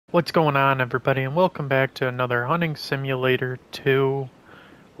What's going on, everybody, and welcome back to another Hunting Simulator 2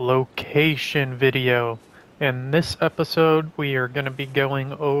 location video. In this episode, we are going to be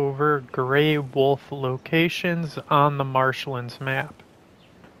going over gray wolf locations on the Marshlands map.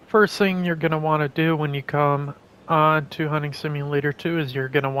 First thing you're going to want to do when you come on to Hunting Simulator 2 is you're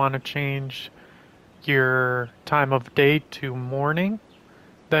going to want to change your time of day to morning.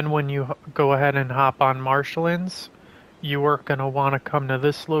 Then when you go ahead and hop on Marshlands, you are going to want to come to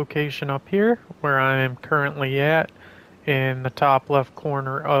this location up here where I am currently at in the top left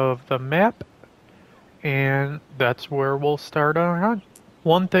corner of the map, and that's where we'll start our hunt.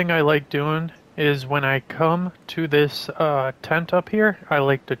 One thing I like doing is when I come to this tent up here, I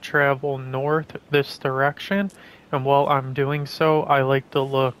like to travel north this direction, and while I'm doing so, I like to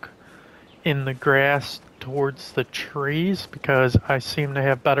look in the grass towards the trees because I seem to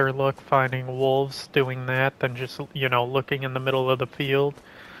have better luck finding wolves doing that than just, looking in the middle of the field.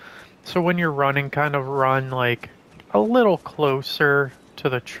 So when you're running, kind of run like a little closer to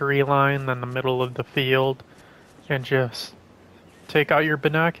the tree line than the middle of the field and just take out your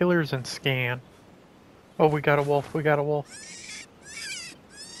binoculars and scan. Oh, we got a wolf, we got a wolf.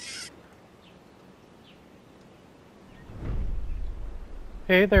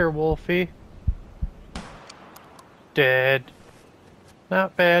 Hey there, Wolfie. Dead.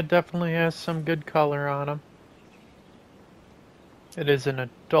 Not bad, definitely has some good color on him. It is an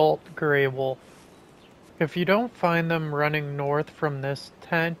adult gray wolf. If you don't find them running north from this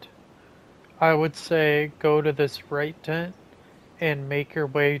tent, I would say go to this right tent and make your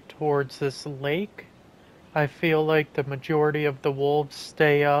way towards this lake. I feel like the majority of the wolves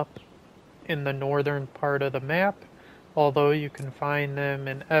stay up in the northern part of the map, although you can find them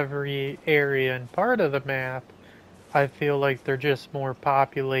in every area and part of the map. I feel like they're just more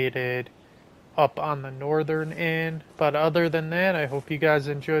populated up on the northern end. But other than that, I hope you guys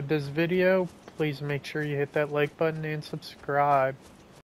enjoyed this video. Please make sure you hit that like button and subscribe.